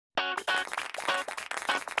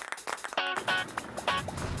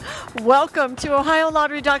Welcome to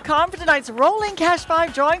OhioLottery.com for tonight's Rolling Cash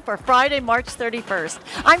 5 drawing for Friday, March 31st.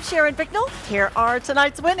 I'm Sharon Bicknell. Here are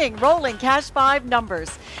tonight's winning Rolling Cash 5 numbers.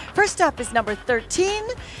 First up is number 13.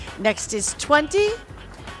 Next is 20,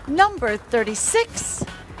 number 36,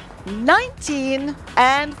 19,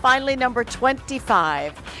 and finally number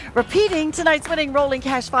 25. Repeating tonight's winning Rolling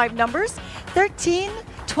Cash 5 numbers, 13,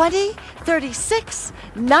 20, 36,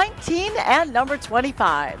 19, and number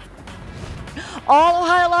 25. All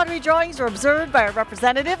Ohio Lottery drawings are observed by a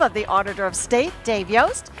representative of the Auditor of State, Dave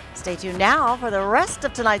Yost. Stay tuned now for the rest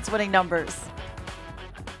of tonight's winning numbers.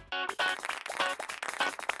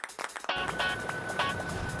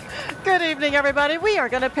 Good evening, everybody. We are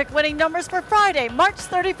going to pick winning numbers for Friday, March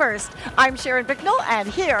 31st. I'm Sharon Bicknell, and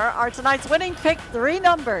here are tonight's winning pick 3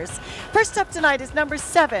 numbers. First up tonight is number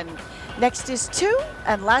 7. Next is 2,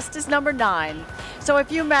 and last is number 9. So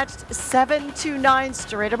if you matched 7 to 9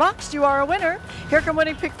 straight or box, you are a winner. Here come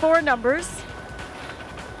winning pick 4 numbers.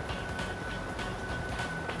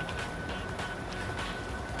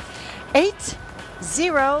 8,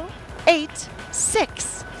 0, 8,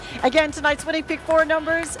 6. Again, tonight's winning pick 4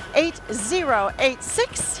 numbers, 8, 0, 8,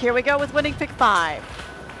 6. Here we go with winning pick 5.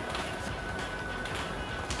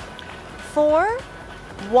 4,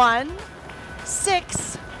 1,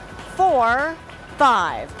 6, 4,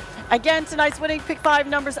 5. Again, tonight's winning pick 5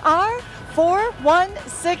 numbers are 4, 1,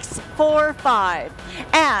 6, 4, 5.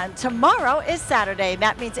 And tomorrow is Saturday.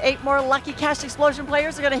 That means 8 more lucky Cash Explosion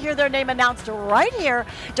players are going to hear their name announced right here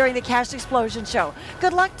during the Cash Explosion show.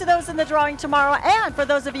 Good luck to those in the drawing tomorrow. And for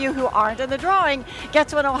those of you who aren't in the drawing, get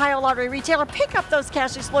to an Ohio Lottery retailer, pick up those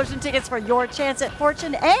Cash Explosion tickets for your chance at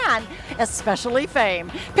fortune and especially fame.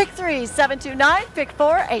 Pick 3, 729, pick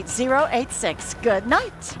 4, 8086. Good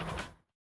night.